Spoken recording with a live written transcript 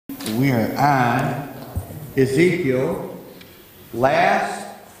We are on Ezekiel,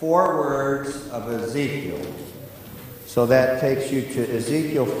 last 4 words of Ezekiel. So that takes you to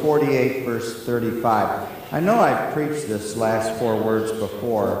Ezekiel 48, verse 35. I know I've preached this last 4 words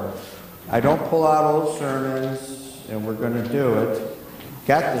before. I don't pull out old sermons, and we're going to do it.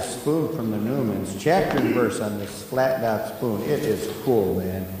 Got the spoon from the Newmans. Chapter and verse on this flattened out spoon. It is cool,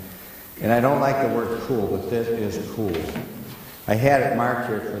 man. And I don't like the word cool, but this is cool. I had it marked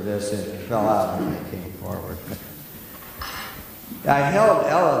here for this, and it fell out when I came forward. I held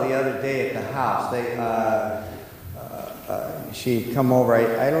Ella the other day at the house. She'd come over.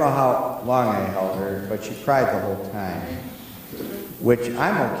 I don't know how long I held her, but she cried the whole time, which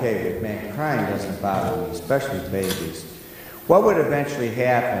I'm okay with, man. Crying doesn't bother me, especially babies. What would eventually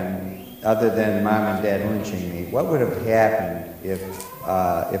happen, other than mom and dad lynching me, what would have happened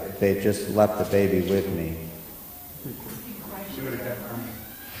if they just left the baby with me? She would have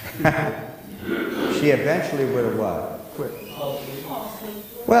had She eventually would have what? quit.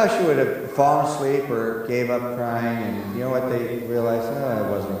 Well, she would have fallen asleep or gave up crying, and you know what? They realized, oh, it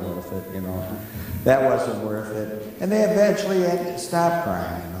wasn't worth it, you know. That wasn't worth it. And they eventually stopped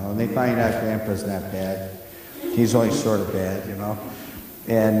crying, you know, and they find out Grandpa's not bad. He's only sort of bad, you know.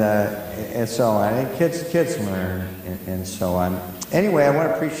 And so on. And kids learn, and so on. Anyway, I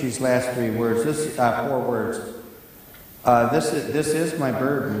want to preach these last 3 words. 4 words. This is my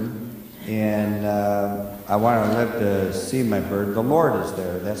burden. And I want to live to see my burden. The Lord is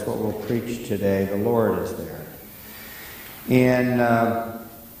there. That's what we'll preach today. The Lord is there. And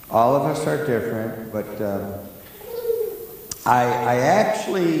all of us are different, but I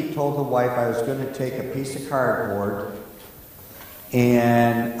actually told the wife I was going to take a piece of cardboard,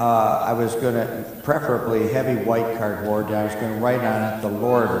 and I was going to, preferably heavy white cardboard, and I was going to write on it, "The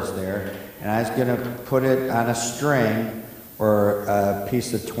Lord is there," and I was going to put it on a string or a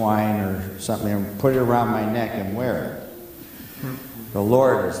piece of twine or something, and put it around my neck and wear it. The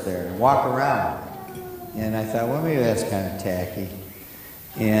Lord is there, and walk around. And I thought, well, maybe that's kind of tacky.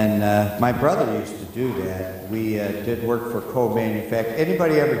 And my brother used to do that. We did work for Cove Manufacturing.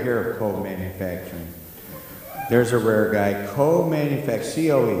 Anybody ever hear of Cove Manufacturing? There's a rare guy. Cove Manufacturing,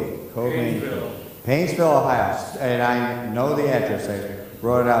 C-O-E. Cove Manufacturing. Painesville, Ohio. And I know the address. I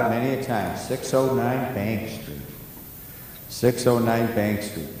wrote it out many a time. 609 Bank Street. 609 Bank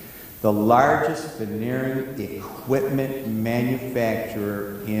Street. The largest veneering equipment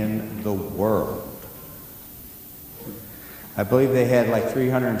manufacturer in the world. I believe they had like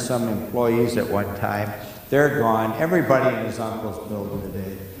 300 and some employees at one time. They're gone. Everybody in his uncle's building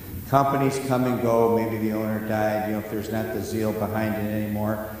today. Companies come and go. Maybe the owner died, you know, if there's not the zeal behind it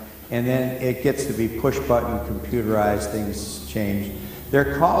anymore. And then it gets to be push-button, computerized, things change.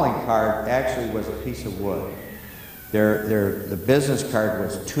 Their calling card actually was a piece of wood. The business card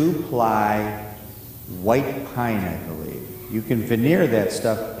was 2-ply white pine, I believe. You can veneer that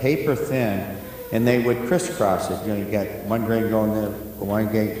stuff paper thin, and they would crisscross it. You know, you got one grain going there, one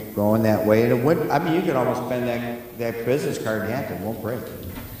grain going that way, and it would. I mean, you could almost bend that business card in half; it won't break.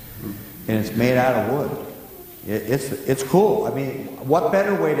 And it's made out of wood. It's cool. I mean, what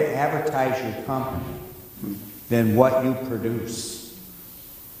better way to advertise your company than what you produce?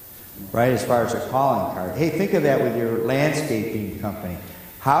 Right, as far as a calling card. Hey, think of that with your landscaping company.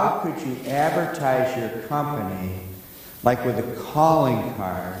 How could you advertise your company like with a calling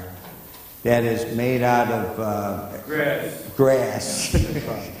card that is made out of grass,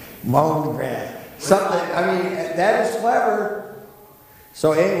 mown grass, something? I mean, that is clever.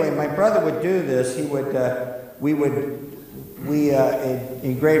 So anyway, my brother would do this. He would, we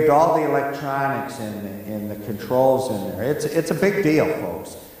engraved all the electronics and the controls in there. It's a big deal,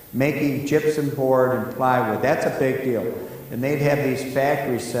 folks. Making gypsum board and plywood, that's a big deal. And they'd have these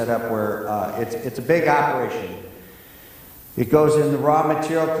factories set up where it's a big operation. It goes in, the raw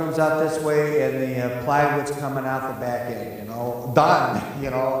material comes out this way, and the plywood's coming out the back end, you know, done, you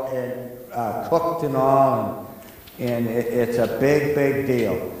know, and cooked and all, and it's a big, big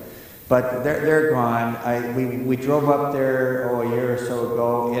deal. But they're gone. We drove up there a year or so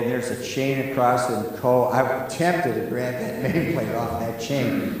ago, and there's a chain across in Cove. I attempted to grab that nameplate off that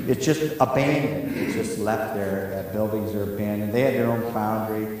chain. It's just abandoned. It's just left there. Buildings are abandoned. They had their own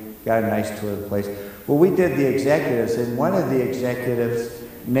foundry. Got a nice tour of the place. Well, we did the executives, and one of the executives'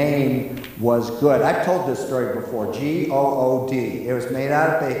 name was Good. I've told this story before. G-O-O-D. It was made out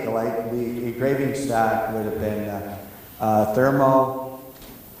of Bakelite. The engraving stock would have been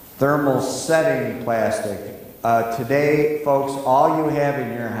thermal setting plastic. Today, folks, all you have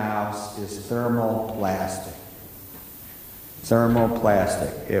in your house is thermal plastic. Thermal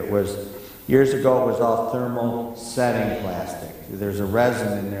plastic. It was Years ago, it was all thermal setting plastic. There's a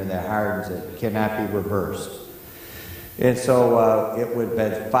resin in there that hardens it, cannot be reversed. And so it would have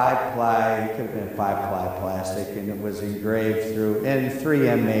been 5-ply, it could have been 5-ply plastic, and it was engraved through, and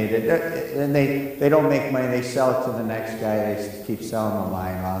 3M made it. And they don't make money, they sell it to the next guy, they keep selling the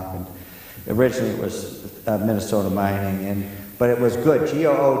line off. And originally it was Minnesota Mining, but it was good,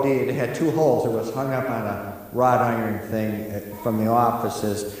 G-O-O-D. It had 2 holes, it was hung up on a wrought iron thing from the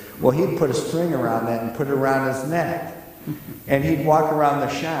offices. Well, he'd put a string around that and put it around his neck. And he'd walk around the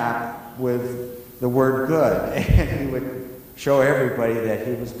shop with the word good, and he would show everybody that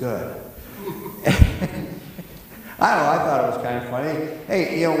he was good. I don't know, I thought it was kind of funny.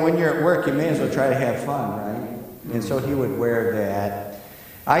 Hey, when you're at work, you may as well try to have fun, right? And so he would wear that.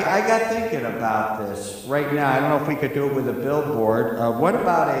 I got thinking about this right now. I don't know if we could do it with a billboard. What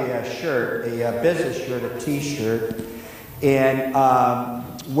about a shirt, a business shirt, a T-shirt? And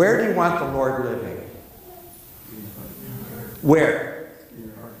where do you want the Lord living? Where?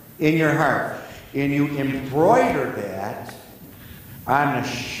 In your heart. And you embroider that on a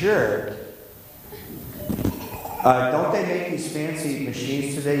shirt. Don't they make these fancy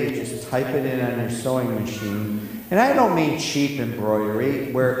machines today? You just type it in on your sewing machine. And I don't mean cheap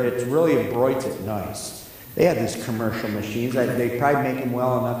embroidery, where it really embroids it nice. They have these commercial machines. They probably make them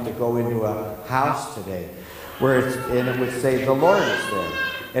well enough to go into a house today, and it would say, "The Lord is there."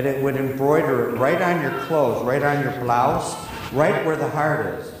 And it would embroider it right on your clothes, right on your blouse, right where the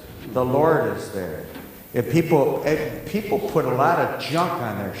heart is. The Lord is there. If people put a lot of junk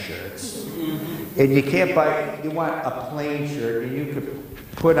on their shirts, and you can't buy, you want a plain shirt, and you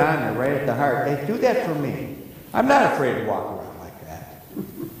could put on there right at the heart. Hey, do that for me. I'm not afraid to walk around like that.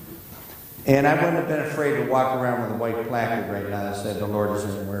 And I wouldn't have been afraid to walk around with a white placard right now that said, "The Lord is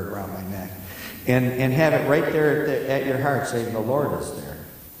there," and wear it around my neck. And have it right there at your heart saying, "The Lord is there."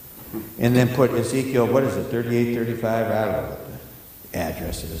 And then put Ezekiel, what is it, 3835? I don't know what the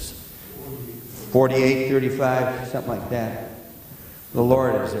address is. 4835, something like that. The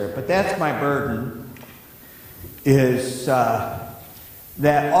Lord is there. But that's my burden, is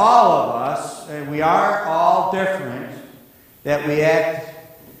that all of us, and we are all different, that we act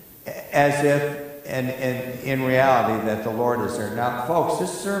as if, and in reality, that the Lord is there. Now, folks,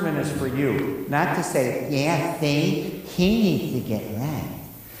 this sermon is for you. Not to say, yeah, see, he needs to get right.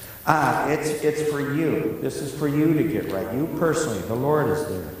 It's for you. This is for you to get right. You personally, the Lord is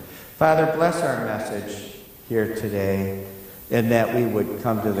there. Father, bless our message here today, and that we would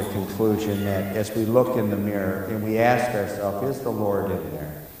come to the conclusion that as we look in the mirror and we ask ourselves, is the Lord in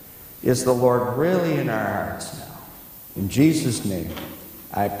there? Is the Lord really in our hearts now? In Jesus' name,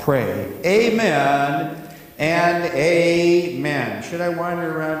 I pray. Amen and amen. Should I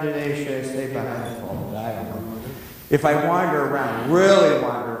wander around today? Should I stay behind the pulpit? I don't know. If I wander around, really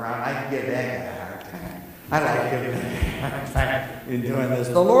wander around, I can give that guy a hard time. I like giving that guy a hard time in doing this.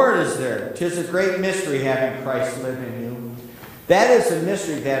 The Lord is there. 'Tis a great mystery having Christ live in you. That is a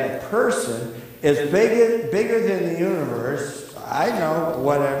mystery, that a person is bigger than the universe, I know,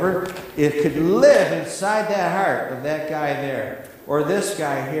 whatever, it could live inside that heart of that guy there, or this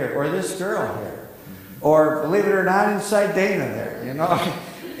guy here, or this girl here, or, believe it or not, inside Dana there,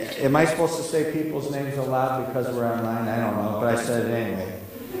 Am I supposed to say people's names aloud because we're online? I don't know, but I said it anyway.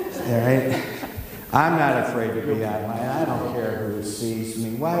 All right? I'm not afraid to be online. I don't care who sees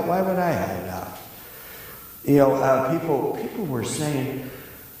me. Why would I hide out? People were saying,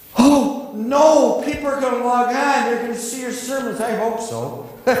 "Oh, no, people are going to log on. They're going to see your sermons." I hope so.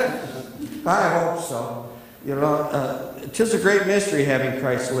 I hope so. 'Tis a great mystery having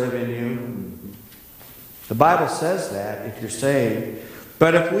Christ live in you. The Bible says that, if you're saved.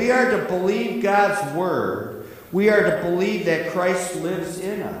 But if we are to believe God's word, we are to believe that Christ lives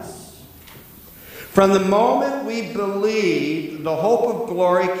in us. From the moment we believed, the hope of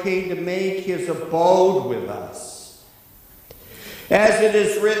glory came to make his abode with us. As it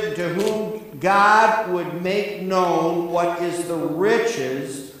is written, to whom God would make known what is the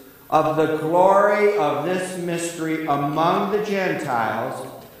riches of the glory of this mystery among the Gentiles,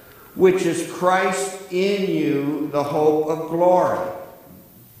 which is Christ in you, the hope of glory.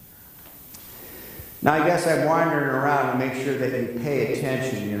 Now, I guess I'm wandering around to make sure that you pay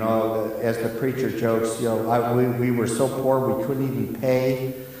attention, as the preacher jokes, we were so poor we couldn't even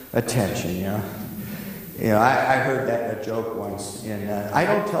pay attention, I heard that in a joke once, and I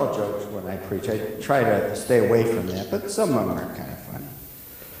don't tell jokes when I preach. I try to stay away from that, but some of them are kind of funny.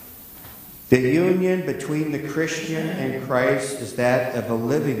 The union between the Christian and Christ is that of a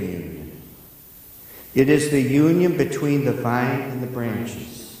living union. It is the union between the vine and the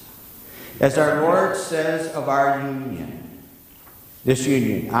branches. As our Lord says of our union, This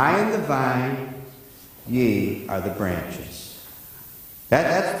union. I am the vine, ye are the branches.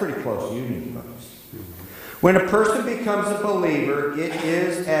 That's a pretty close union, folks. When a person becomes a believer, it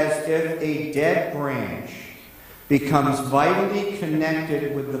is as if a dead branch becomes vitally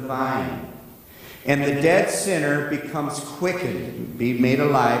connected with the vine. And the dead sinner becomes quickened, be made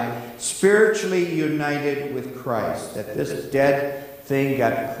alive, spiritually united with Christ. That this dead thing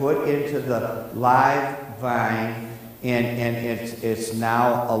got put into the live vine, and it's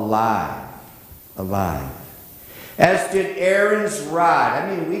now alive. Alive. As did Aaron's rod.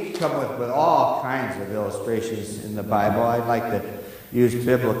 I mean, we could come with all kinds of illustrations in the Bible. I'd like to use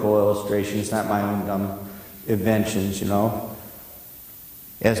biblical illustrations, not my own dumb inventions, you know.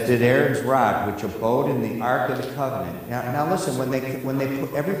 As did Aaron's rod, which abode in the Ark of the Covenant. Now listen, when they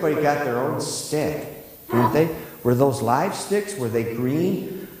put, everybody got their own stick, didn't they? Were those live sticks? Were they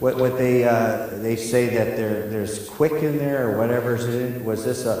green? What they say that there's quick in there or whatever it is? Was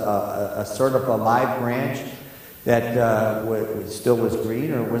this a sort of a live branch that still was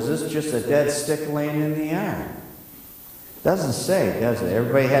green, or was this just a dead stick laying in the iron? Doesn't say, does it?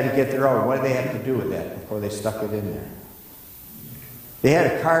 Everybody had to get their own. What did they have to do with that before they stuck it in there? They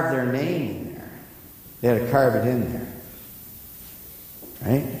had to carve their name in there. They had to carve it in there.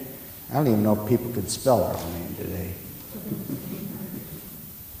 Right? I don't even know if people could spell our name today.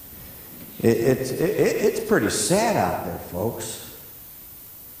 It's pretty sad out there, folks.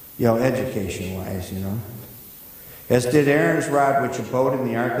 You know, education-wise, you know. As did Aaron's rod, which abode in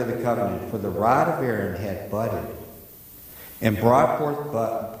the Ark of the Covenant, for the rod of Aaron had budded, and brought forth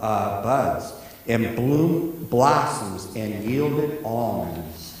buds, and blossoms, and yielded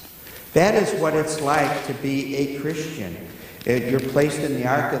almonds. That is what it's like to be a Christian. You're placed in the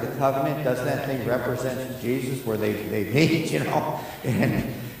Ark of the Covenant. Doesn't that thing represent Jesus, where they meet, you know?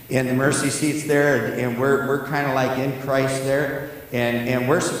 And the mercy seat's there, and we're kind of like in Christ there, and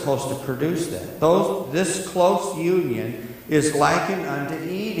we're supposed to produce that. This close union is likened unto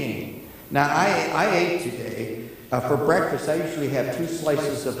eating. Now, I ate today. For breakfast, I usually have 2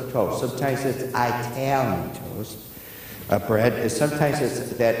 slices of toast. Sometimes it's Italian toast, bread. Sometimes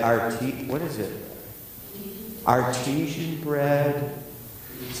it's that artesian bread.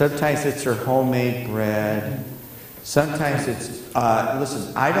 Sometimes it's her homemade bread. Sometimes it's,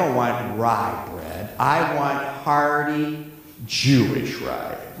 listen, I don't want rye bread. I want hearty Jewish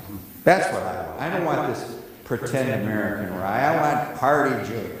rye. That's what I want. I don't want this pretend American rye. I want hearty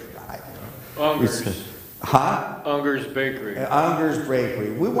Jewish rye. Unger's. Huh? Unger's Bakery. Unger's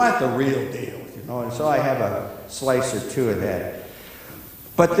Bakery. We want the real deal, you know, and so I have a slice or 2 of that.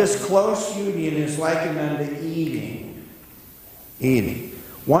 But this close union is likened unto eating. Eating.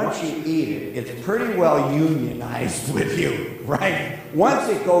 Once you eat it, it's pretty well unionized with you, right? Once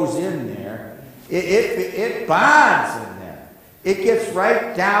it goes in there, it bonds in there. It gets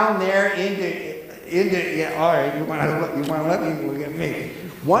right down there into yeah, all right, you want to let me look at me.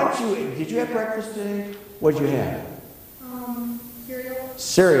 Did you have breakfast today? What did you have? Cereal.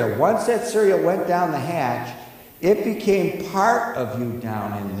 Cereal. Once that cereal went down the hatch, it became part of you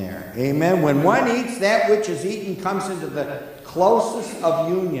down in there. Amen. When one eats, that which is eaten comes into the closest of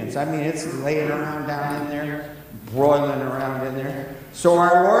unions. I mean, it's laying around down in there, broiling around in there. So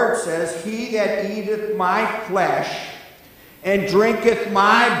our Lord says, he that eateth my flesh and drinketh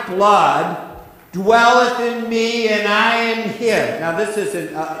my blood dwelleth in me, and I in him. Now, this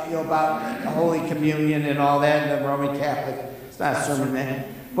isn't about Holy Communion and all that in the Roman Catholic. It's not a sermon, man.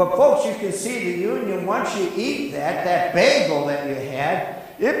 But, folks, you can see the union. Once you eat that bagel that you had,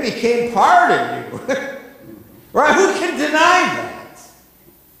 it became part of you. Right? Who can deny that?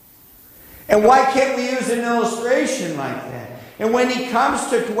 And why can't we use an illustration like that? And when he comes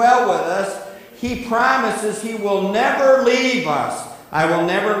to dwell with us, he promises he will never leave us. I will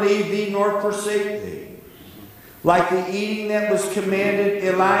never leave thee nor forsake thee. Like the eating that was commanded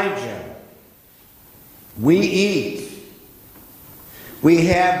Elijah. We eat. We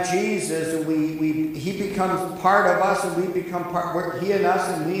have Jesus, and he becomes part of us, and we become part. He and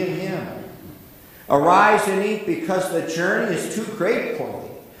us, and we and him. Arise and eat, because the journey is too great for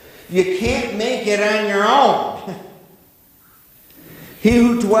thee. You can't make it on your own. He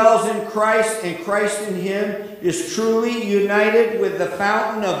who dwells in Christ and Christ in him is truly united with the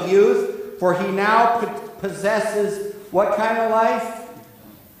fountain of youth, for he now possesses what kind of life?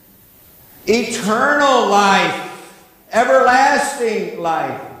 Eternal life, everlasting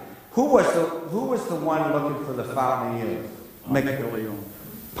life. Who was the one looking for the fountain of youth? Ponce de Leon.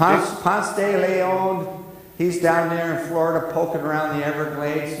 Ponce de Leon He's down there in Florida poking around the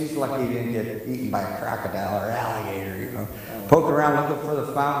Everglades. He's lucky he didn't get eaten by a crocodile or alligator, you know. Poking around looking for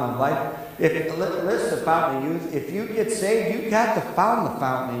the fountain of life. Listen, the fountain of youth. If you get saved, you got to found the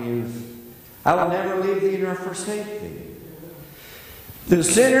fountain of youth. I will never leave thee nor forsake thee. The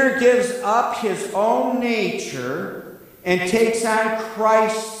sinner gives up his own nature and takes on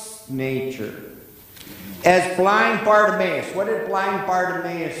Christ's nature. As blind Bartimaeus. What did blind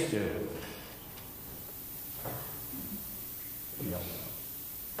Bartimaeus do?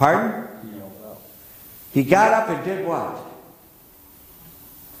 Pardon? He got up and did what?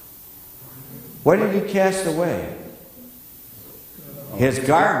 What did he cast away? His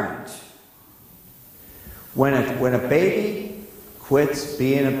garment. When a baby quits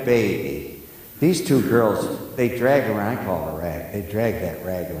being a baby, these two girls, they drag around, I call it a rag, they drag that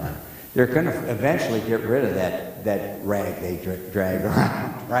rag around. They're going to eventually get rid of that rag they drag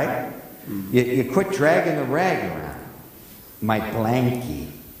around, right? You quit dragging the rag around. My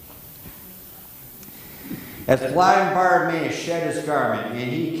blankie. As blind Bartimaeus shed his garment,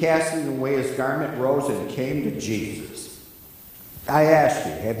 and he, casting away his garment, rose and came to Jesus. I ask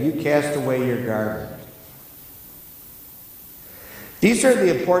you, have you cast away your garment? These are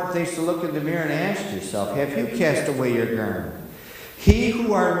the important things to look in the mirror and ask yourself. Have you cast away your garment? He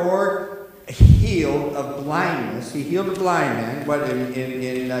who our Lord healed of blindness, he healed a blind man, but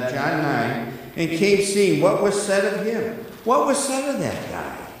in John 9, and came seeing. What was said of him? What was said of that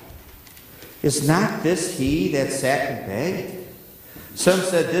guy? Is not this he that sat and begged? Some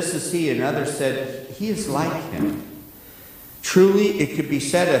said, this is he, and others said, he is like him. Truly, it could be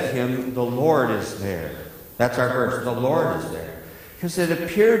said of him, the Lord is there. That's our verse, the Lord is there. Because it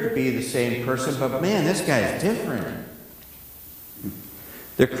appeared to be the same person, but man, this guy is different.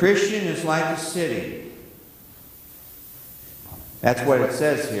 The Christian is like a city. That's what it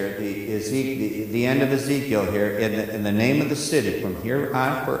says here, the end of Ezekiel here, in the name of the city, from here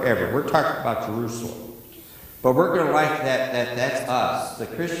on forever. We're talking about Jerusalem. But we're going to like that's us. The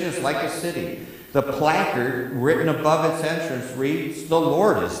Christian is like a city. The placard written above its entrance reads, the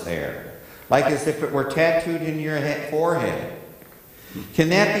Lord is there. Like as if it were tattooed in your forehead. Can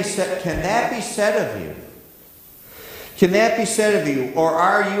that be said of you? Can that be said of you? Or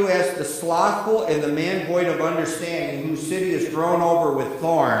are you as the slothful and the man void of understanding, whose city is grown over with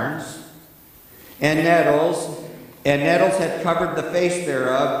thorns and nettles had covered the face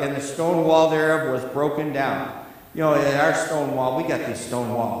thereof, and the stone wall thereof was broken down? You know, in our stone wall, we got these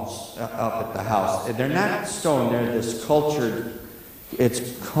stone walls up at the house. They're not stone, they're this cultured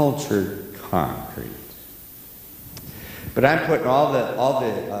concrete. But I'm putting all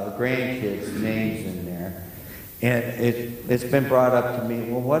the grandkids' names in there. And it's been brought up to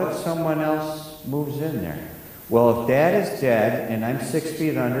me, well, what if someone else moves in there? Well, if Dad is dead and I'm 6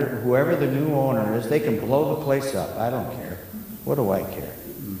 feet under, whoever the new owner is, they can blow the place up. I don't care. What do I care?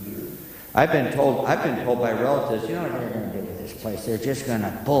 I've been told by relatives, you know what they're going to do with this place? They're just going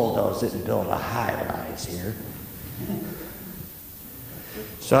to bulldoze it and build a high-rise here.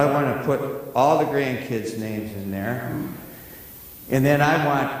 So I want to put all the grandkids' names in there. And then I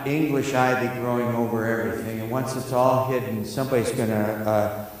want English ivy growing over everything. And once it's all hidden, somebody's going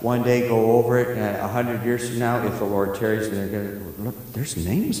to one day go over it. And 100 years from now, if the Lord tarries, they're going to look. There's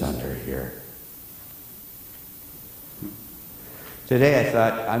names under here. Today I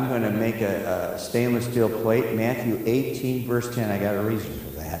thought I'm going to make a stainless steel plate. Matthew 18, verse 10. I got a reason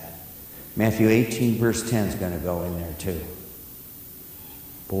for that. Matthew 18, verse 10 is going to go in there too.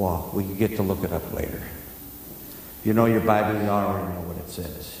 Boy, we can get to look it up later. If you know your Bible, you already know what it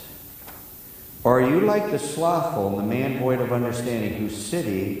says. Or are you like the slothful and the man void of understanding, whose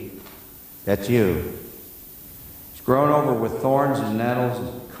city, that's you, is grown over with thorns and nettles,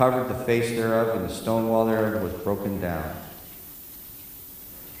 and covered the face thereof, and the stone wall thereof was broken down?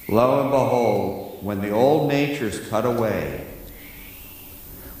 Lo and behold, when the old nature is cut away,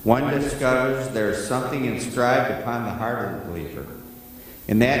 one discovers there is something inscribed upon the heart of the believer.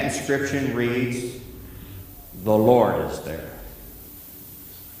 And that inscription reads, the Lord is there.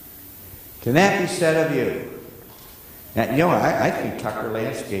 Can that be said of you? Now, you know, I think Tucker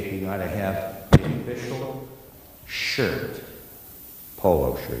Landscaping ought to have an official shirt,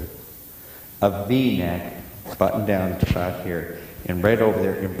 polo shirt, a V-neck, buttoned down to about here, and right over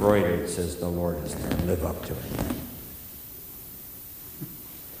there, embroidered, it says, the Lord is there. Live up to it.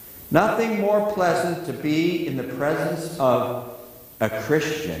 Nothing more pleasant to be in the presence of a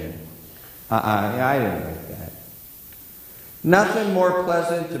Christian. I didn't like that. Nothing more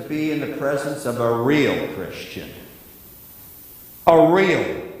pleasant to be in the presence of a real Christian. A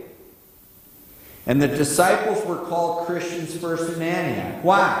real. And the disciples were called Christians first in Antioch.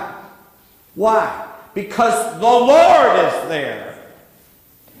 Why? Why? Because the Lord is there.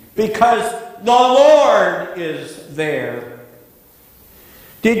 Because the Lord is there.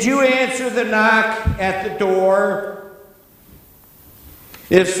 Did you answer the knock at the door?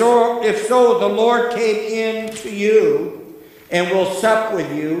 If so, the Lord came in to you and will sup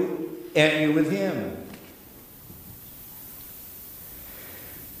with you and you with him.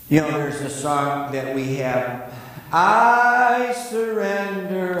 You know, there's a song that we have, I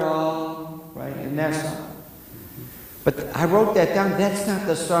surrender all, right? And that song. But I wrote that down. That's not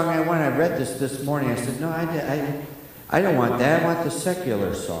the song I want. I read this morning. I said, no, I don't want that. I want the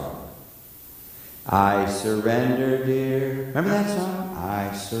secular song. I surrender, dear. Remember that song?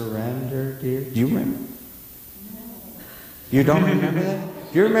 I surrender, dear. Do you remember? You don't remember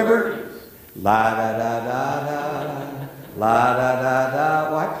that? Do you remember? La da da da da. La da da da.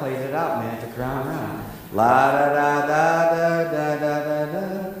 Oh, I played it out, man, at the Crown Round. La da da da da da da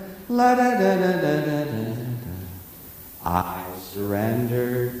da. La da da da da da da. I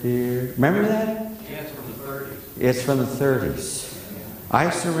surrender, dear. Remember that? Yeah, it's from the 30s. It's from the 30s. I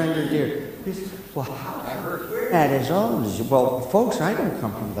surrender, dear. Well, how? I heard. That is old. Well, folks, I don't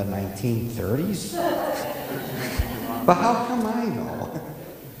come from the 1930s. But how come I know?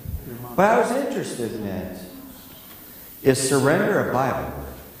 But I was interested in it. Is surrender a Bible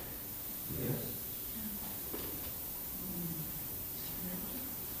word?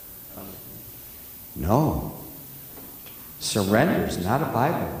 No. Surrender is not a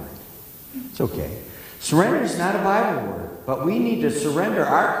Bible word. It's okay. Surrender is not a Bible word. But we need to surrender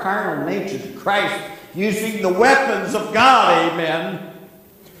our carnal nature to Christ using the weapons of God. Amen.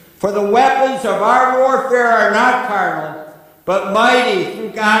 For the weapons of our warfare are not carnal, but mighty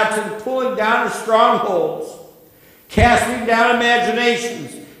through God to the pulling down of strongholds, casting down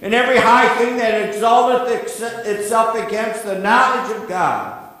imaginations, and every high thing that exalteth itself against the knowledge of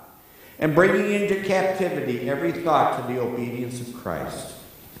God, and bringing into captivity every thought to the obedience of Christ.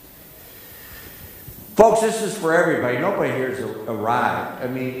 Folks, this is for everybody. Nobody here is arrived. I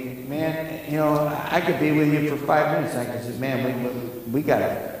mean, man, you know, I could be with you for 5 minutes. I could say, man, we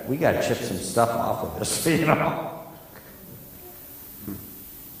gotta chip some stuff off of this, you know.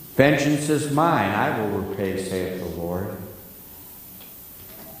 Vengeance is mine. I will repay, saith the Lord.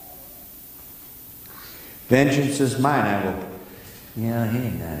 Vengeance is mine. I will. You know, he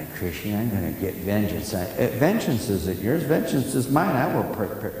ain't not a Christian. I'm going to get vengeance. Vengeance isn't yours. Vengeance is mine. I will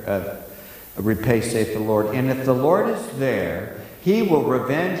repay, saith the Lord. And if the Lord is there, he will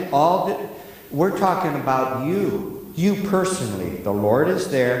revenge all. We're talking about you. You personally. The Lord is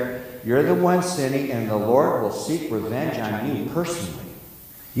there. You're the one sinning, and the Lord will seek revenge on you personally.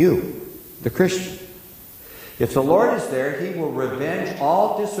 You, the Christian. If the Lord is there, he will revenge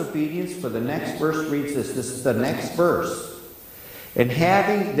all disobedience. For the next verse reads this. This is the next verse. And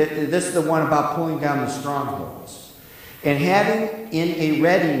having, this is the one about pulling down the strongholds. And having in a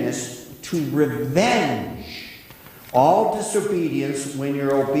readiness to revenge all disobedience when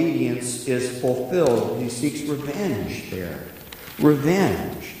your obedience is fulfilled. He seeks revenge there.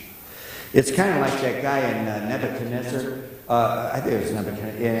 Revenge. It's kind of like that guy in Nebuchadnezzar. I think it was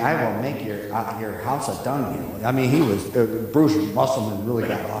Nebuchadnezzar. I will make your house a dunghill. I mean, he was, Bruce Musselman really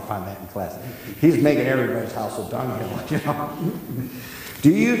got off on that in class. He's making everybody's house a dunghill, you know.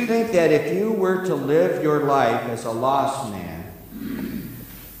 Do you think that if you were to live your life as a lost man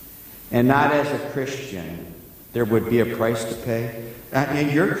and not as a Christian, there would be a price to pay?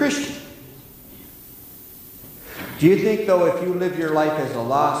 And you're a Christian. Do you think, though, if you live your life as a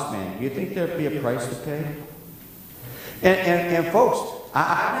lost man, do you think there'd be a price to pay? And folks,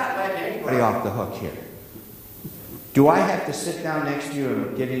 I'm not letting anybody off the hook here. Do I have to sit down next to you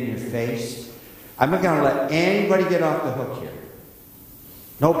and get in your face? I'm not going to let anybody get off the hook here.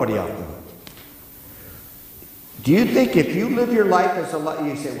 Nobody off the hook. Do you think if you live your life as a lost,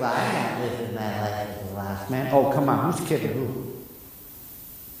 you say, well, I'm not living my life as a lost man. Oh, come on, who's kidding who?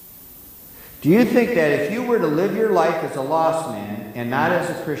 Do you think that if you were to live your life as a lost man and not as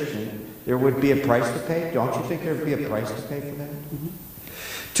a Christian, there would be a price to pay? Don't you think there would be a price to pay for that? Mm-hmm.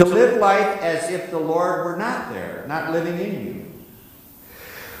 To live life as if the Lord were not there, not living in you.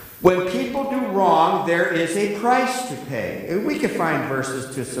 When people do wrong, there is a price to pay. We can find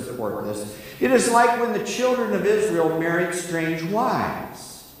verses to support this. It is like when the children of Israel married strange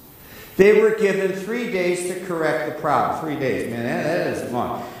wives. They were given 3 days to correct the problem. 3 days, man, that is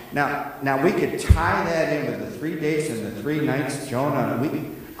long. Now we could tie that in with the 3 days and the 3 nights, Jonah.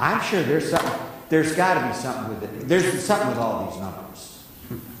 I'm sure there's something. There's got to be something with it. There's something with all these numbers.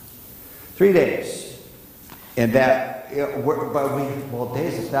 3 days, and that. Well,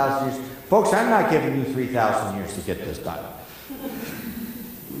 days 1,000 years. Folks, I'm not giving you 3,000 years to get this done.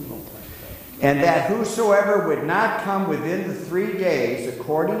 And that whosoever would not come within the 3 days,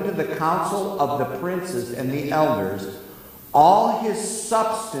 according to the counsel of the princes and the elders, all his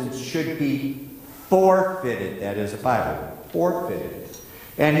substance should be forfeited. That is a Bible. Forfeited.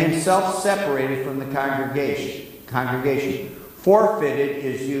 And himself separated from the congregation. Forfeited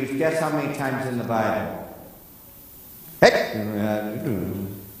is used, guess how many times in the Bible? Hey!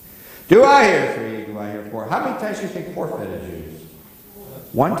 Do I hear 3? Do I hear 4? How many times do you think forfeited is used?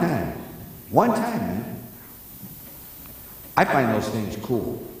 1 time. 1 time, man. I find those things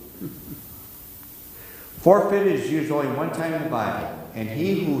cool. Forfeited is used only 1 time in the Bible. And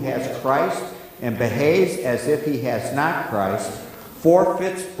he who has Christ and behaves as if he has not Christ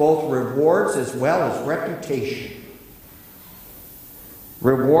forfeits both rewards as well as reputation.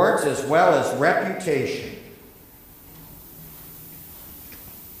 Rewards as well as reputation.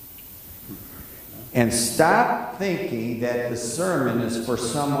 And stop thinking that the sermon is for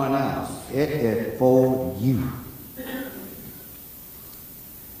someone else. It is for you.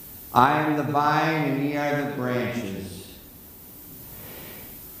 I am the vine and ye are the branches.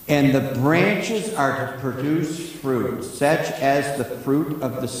 And the branches are to produce fruit, such as the fruit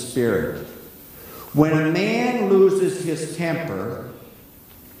of the Spirit. When a man loses his temper,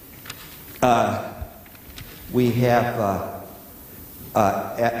 we have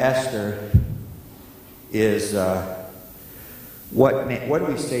Esther is what do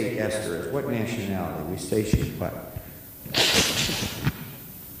we say Esther is? What nationality? We say she's what?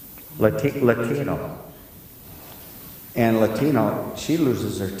 Latino. And Latino, she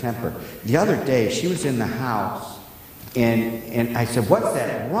loses her temper. The other day, she was in the house, and I said, "What's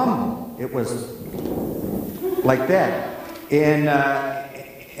that rumble?" It was like that,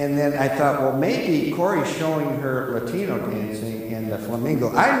 and then I thought, well, maybe Corey's showing her Latino dancing in the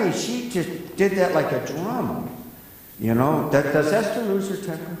flamingo. I mean, she just did that like a drum. You know, does Esther lose her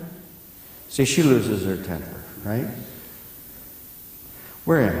temper? See, she loses her temper, right?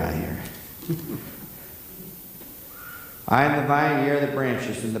 Where am I here? I am the vine, ye are the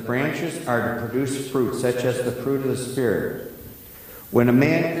branches, and the branches are to produce fruit, such as the fruit of the Spirit. When a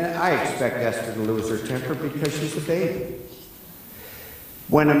man, and I expect Esther to lose her temper because she's a baby.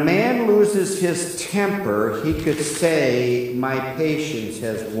 When a man loses his temper, he could say, my patience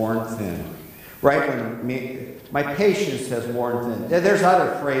has worn thin. Right? My patience has worn thin. There's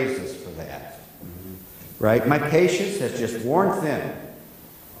other phrases for that. Right? My patience has just worn thin.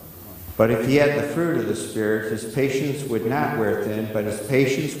 But if he had the fruit of the Spirit, his patience would not wear thin, but his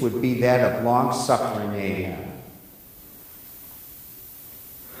patience would be that of long-suffering Abraham.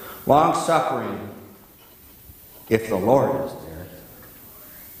 Long-suffering, if the Lord is there.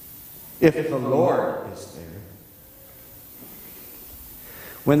 If the Lord is there.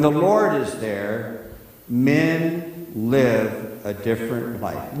 When the Lord is there, men live a different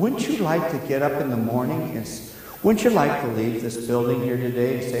life. Wouldn't you like to get up in the morning and wouldn't you like to leave this building here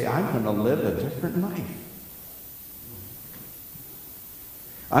today and say, I'm going to live a different life?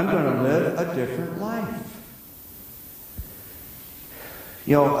 I'm going to live a different life.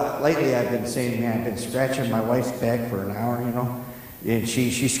 You know, lately I've been saying, man, I've been scratching my wife's back for an hour, you know. And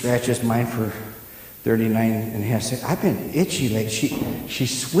she scratches mine for 39 and a half seconds. I've been itchy lately. She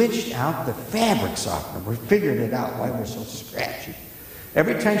switched out the fabric softener. We figured it out why we're so scratchy.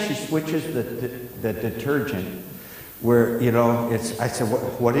 Every time she switches the detergent, where, you know, I said,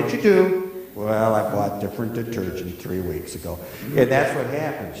 what did you do? Well, I bought different detergent 3 weeks ago. Yeah, that's what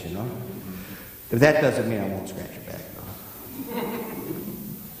happens, you know. If that doesn't mean I won't scratch your back, though.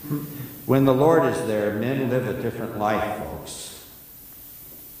 When the Lord is there, men live a different life, folks.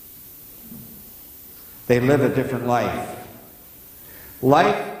 They live a different life.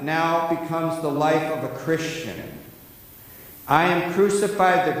 Life now becomes the life of a Christian. I am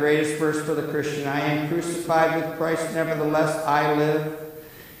crucified, the greatest verse for the Christian. I am crucified with Christ, nevertheless I live.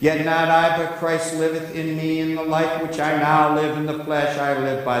 Yet not I, but Christ liveth in me. In the life which I now live in the flesh, I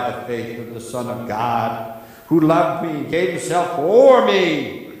live by the faith of the Son of God, who loved me and gave himself for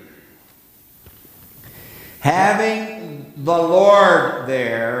me. Having the Lord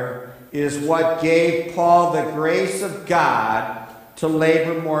there is what gave Paul the grace of God to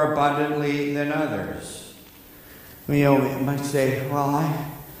labor more abundantly than others. You know, you might say, well,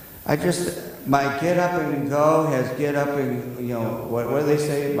 I just, my get up and go has get up and, you know, what do they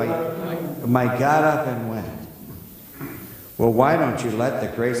say? My got up and went. Well, why don't you let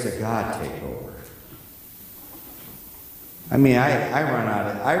the grace of God take over? I mean, I run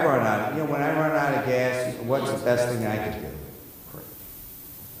out of, you know, when I run out of gas, what's the best thing I could do?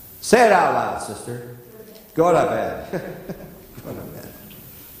 Say it out loud, sister. Go to bed. Go to bed.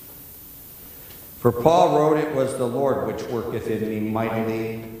 For Paul wrote, it was the Lord which worketh in me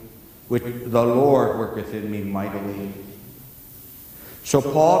mightily, which the Lord worketh in me mightily. So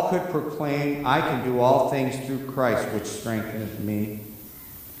Paul could proclaim, I can do all things through Christ, which strengtheneth me.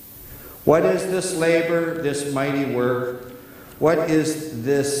 What is this labor, this mighty work? What is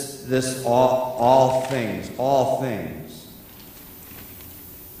this all things, all things?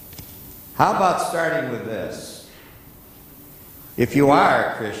 How about starting with this? If you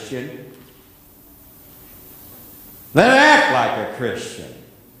are a Christian, then act like a Christian.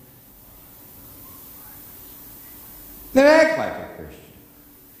 Then act like a Christian.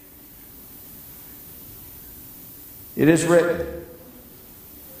 It is written,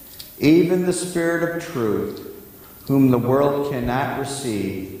 even the Spirit of truth, whom the world cannot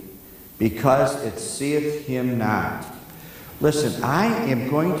receive, because it seeth him not. Listen, I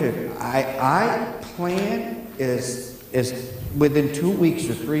plan is within 2 weeks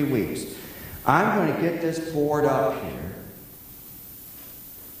or 3 weeks, I'm going to get this board up here.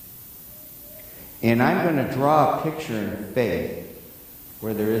 And I'm going to draw a picture in faith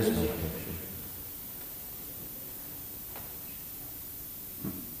where there is no picture.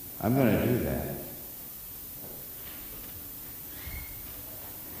 I'm going to do that.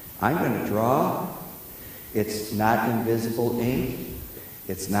 I'm going to draw. It's not invisible ink.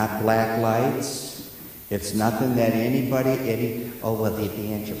 It's not black lights. It's nothing that oh, well, the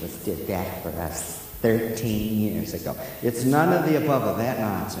evangelist did that for us 13 years ago. It's none of the above of that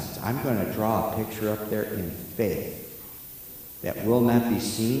nonsense. I'm going to draw a picture up there in faith that will not be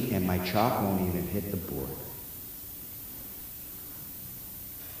seen, and my chalk won't even hit the board.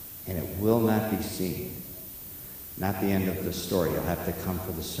 And it will not be seen. Not the end of the story. You'll have to come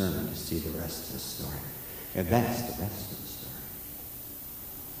for the sermon to see the rest of the story. And that's the rest of the story.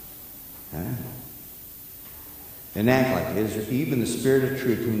 Huh? And act like it is even the Spirit of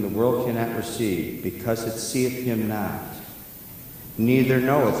truth, whom the world cannot receive, because it seeth him not, neither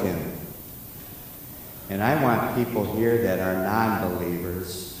knoweth him. And I want people here that are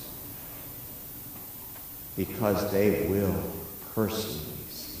non-believers, because they will personally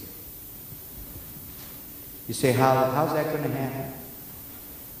see it. You say, how's that going to happen?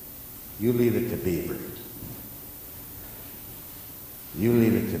 You leave it to Beaver. You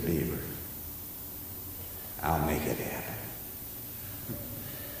leave it to Beaver. I'll make it happen.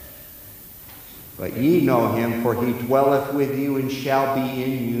 But ye know him, for he dwelleth with you and shall be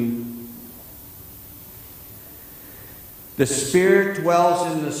in you. The Spirit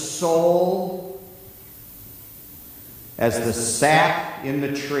dwells in the soul as the sap in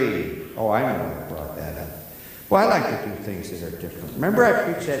the tree. Oh, I know I brought that up. Well, I like to do things that are different. Remember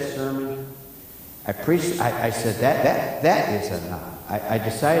I preached that sermon? I said that is enough. I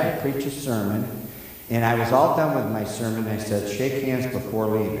decided to preach a sermon. And I was all done with my sermon. I said, shake hands before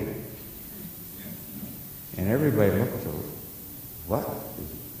leaving. And everybody looked at me. What?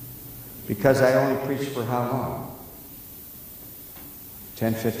 Because I only preached for how long?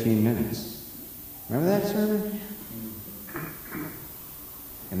 10, 15 minutes. Remember that sermon?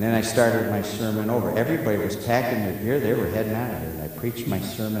 And then I started my sermon over. Everybody was packing their gear. They were heading out of there. And I preached my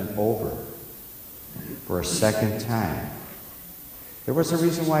sermon over for a second time. There was a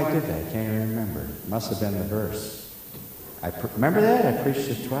reason why I did that. I can't even remember. It must have been the verse. Remember that? I preached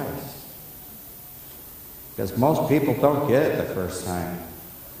it twice. Because most people don't get it the first time.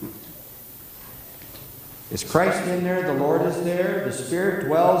 Is Christ in there? The Lord is there. The Spirit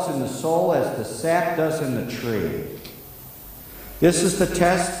dwells in the soul as the sap does in the tree. This is the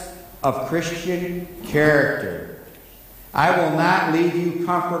test of Christian character. I will not leave you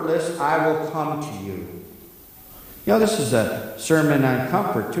comfortless. I will come to you. You know, this is a sermon on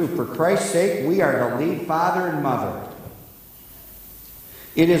comfort, too. For Christ's sake, we are to leave father and mother.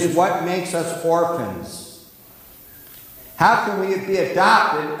 It is what makes us orphans. How can we be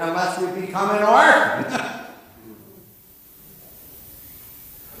adopted unless we become an orphan?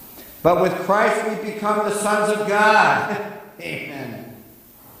 But with Christ, we become the sons of God. Amen.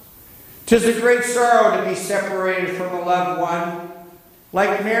 'Tis a great sorrow to be separated from a loved one,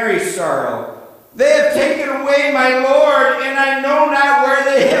 like Mary's sorrow. They have taken away my Lord, and I know not where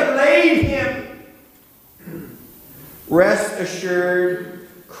they have laid him. Rest assured,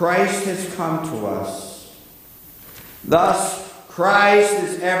 Christ has come to us. Thus, Christ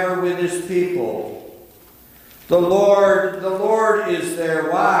is ever with his people. The Lord is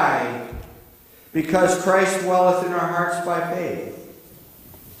there. Why? Because Christ dwelleth in our hearts by faith.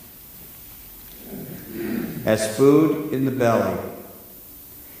 As food in the belly.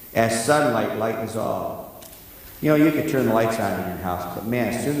 As sunlight lightens all. You know, you could turn the lights on in your house, but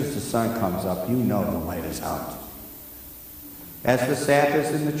man, as soon as the sun comes up, you know the light is out. As the sap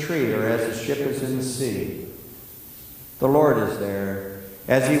is in the tree, or as the ship is in the sea. The Lord is there.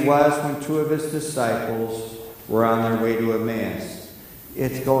 as he was when two of his disciples were on their way to Emmaus.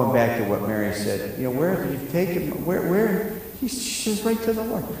 It's going back to what Mary said. You know, where have you taken? Where? She says right to the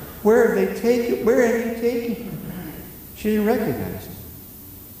Lord. Where have they taken? Where have you taken him? She didn't recognize him.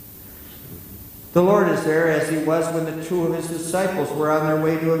 The Lord is there as he was when the two of his disciples were on their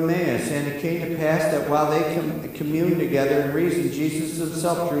way to Emmaus. And it came to pass that while they communed together and reasoned, Jesus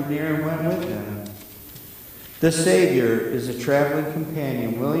himself drew near and went with them. The Savior is a traveling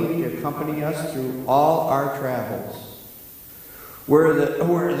companion, willing to accompany us through all our travels. Were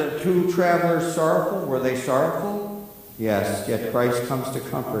the two travelers sorrowful? Were they sorrowful? Yes, yet Christ comes to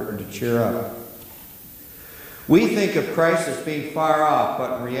comfort and to cheer up. We think of Christ as being far off,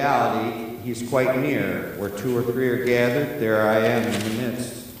 but in reality, he's quite near. Where two or three are gathered, there I am in the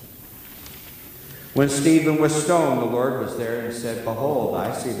midst. When Stephen was stoned, the Lord was there and said, Behold,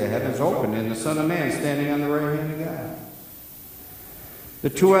 I see the heavens open and the Son of Man standing on the right hand of God. The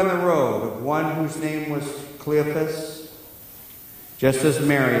two on the road, one whose name was Cleophas, just as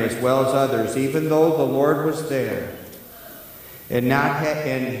Mary as well as others, even though the Lord was there, and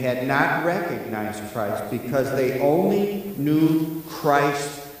had not recognized Christ, because they only knew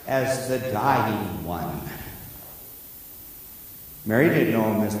Christ as the dying one. Mary didn't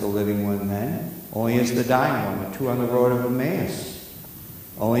know him as the living one then, only as the dying one. The two on the road of Emmaus,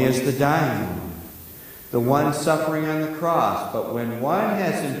 only as the dying one. The one suffering on the cross. But when one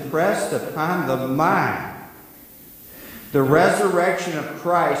has impressed upon the mind the resurrection of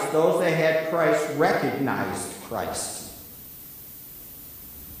Christ, those that had Christ recognized Christ.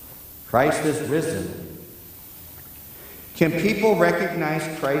 Christ is risen. Can people recognize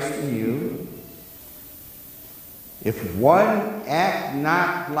Christ in you? If one act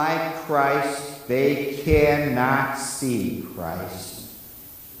not like Christ, they cannot see Christ.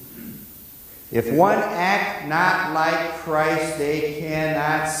 If one act not like Christ, they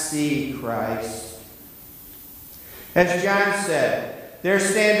cannot see Christ. As John said, there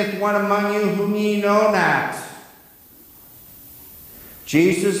standeth one among you whom ye know not.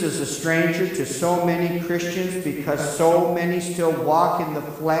 Jesus is a stranger to so many Christians because so many still walk in the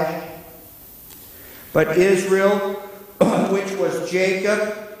flesh. But Israel, which was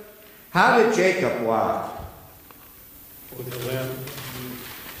Jacob, how did Jacob walk? With the lamb.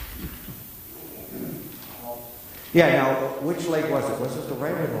 Yeah, now, which leg was it? Was it the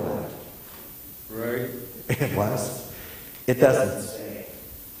right or the left? Right. It was. It doesn't say.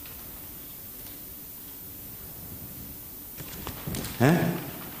 Huh?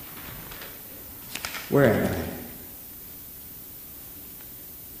 Where am I?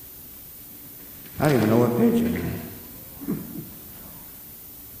 I don't even know what page I'm in.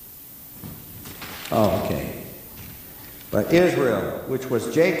 Oh, okay. But Israel, which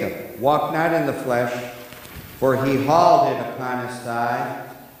was Jacob, walked not in the flesh, for he hauled it upon his thigh.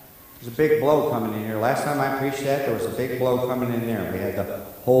 There's a big blow coming in here. Last time I preached that, there was a big blow coming in there. We had the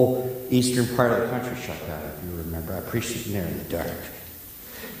whole eastern part of the country shut down, if you remember. I preached it in there in the dark.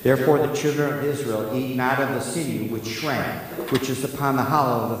 Therefore the children of Israel eat not of the sinew which shrank, which is upon the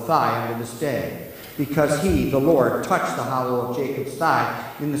hollow of the thigh unto this day. Because he, the Lord, touched the hollow of Jacob's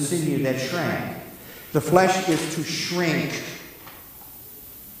thigh in the sinew that shrank. The flesh is to shrink,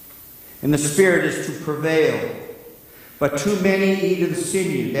 and the spirit is to prevail. But too many eat of the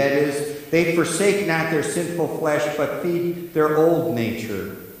sinew, that is, they forsake not their sinful flesh, but feed their old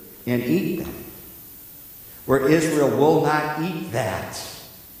nature and eat them. Where Israel will not eat that.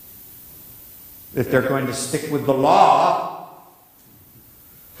 If they're going to stick with the law.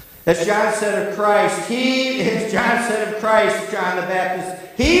 As John said of Christ, John the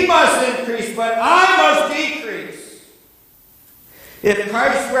Baptist, he must increase, but I must decrease. If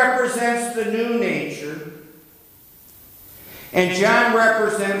Christ represents the new nature, and John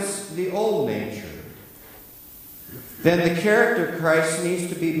represents the old nature, then the character of Christ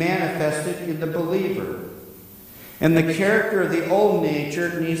needs to be manifested in the believer. And the character of the old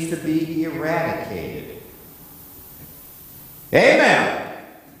nature needs to be eradicated. Amen.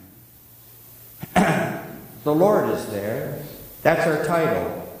 The Lord is there. That's our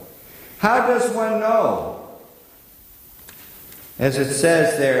title. How does one know? As it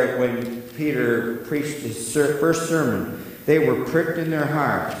says there when Peter preached his first sermon, they were pricked in their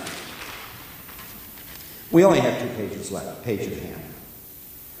heart. We only have 2 pages left, page and a half.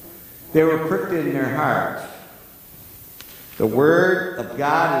 They were pricked in their heart. The Word of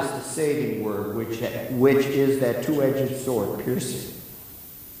God is the saving Word, which is that two-edged sword, piercing.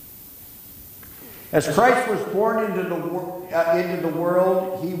 As Christ was born into the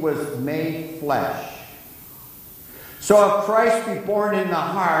world, he was made flesh. So if Christ be born in the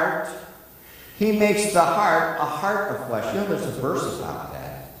heart, he makes the heart a heart of flesh. You know, there's a verse about that.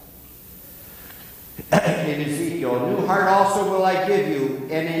 in Ezekiel, "A new heart also will I give you,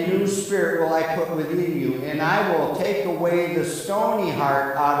 and a new spirit will I put within you, and I will take away the stony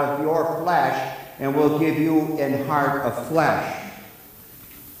heart out of your flesh, and will give you an heart of flesh."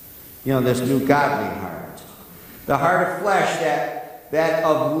 You know, this new godly heart. The heart of flesh that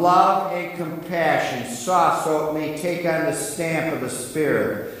of love and compassion, soft, so it may take on the stamp of the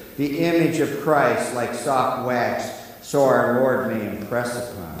Spirit, the image of Christ like soft wax, so our Lord may impress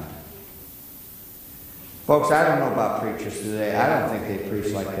upon it. Folks, I don't know about preachers today. I don't think they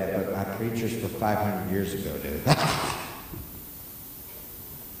preach like that, but my preachers for 500 years ago did.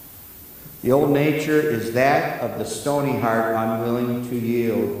 The old nature is that of the stony heart, unwilling to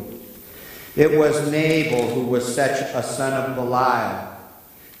yield. It was Nabal who was such a son of Belial,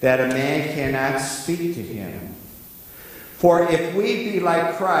 that a man cannot speak to him. For if we be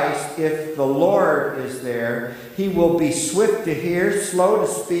like Christ, if the Lord is there, he will be swift to hear, slow to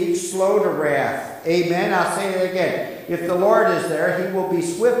speak, slow to wrath. Amen. I'll say it again. If the Lord is there, he will be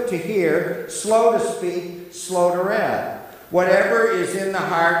swift to hear, slow to speak, slow to wrath. Whatever is in the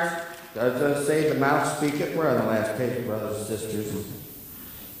heart, does it say the mouth speaketh? We're on the last page, brothers and sisters.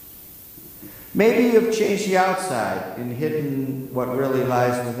 Maybe you've changed the outside and hidden what really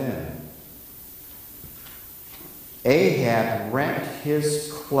lies within. Ahab rent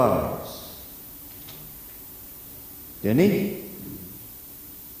his clothes, didn't he?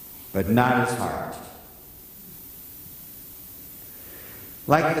 But not his heart.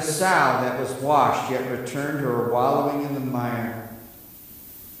 Like the sow that was washed, yet returned to her wallowing in the mire.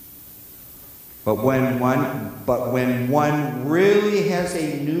 But when one really has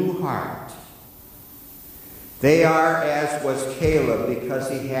a new heart, they are as was Caleb, because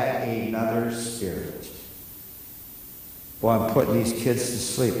he had another spirit. Boy, I'm putting these kids to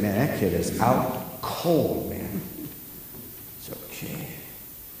sleep. Man, that kid is out cold, man. It's okay.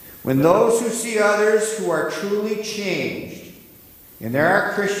 When those who see others who are truly changed, and there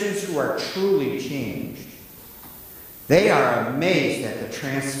are Christians who are truly changed, they are amazed at the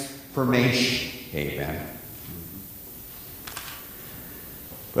transformation. Amen.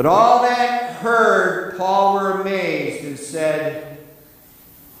 But all that heard Paul were amazed and said,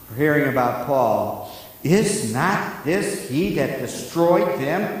 hearing about Paul, "Is not this he that destroyed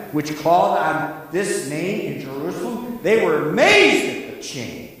them which called on this name in Jerusalem?" They were amazed at the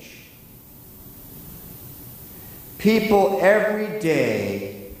change. People every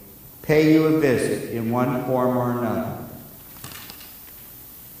day pay you a visit in one form or another.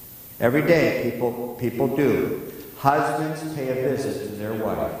 Every day people do. Husbands pay a visit to their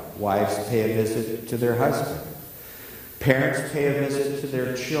wife. Wives pay a visit to their husband. Parents pay a visit to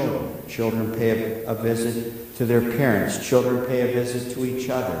their children. Children pay a visit to their parents. Children pay a visit to each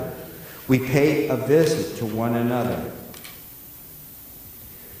other. We pay a visit to one another.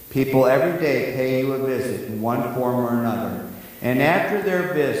 People every day pay you a visit in one form or another. And after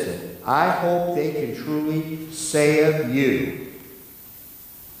their visit, I hope they can truly say of you,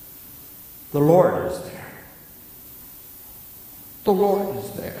 "The Lord is there. The Lord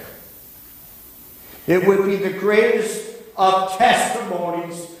is there." It would be the greatest of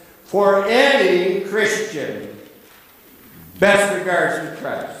testimonies for any Christian. Best regards to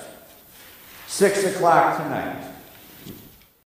Christ. 6 o'clock tonight.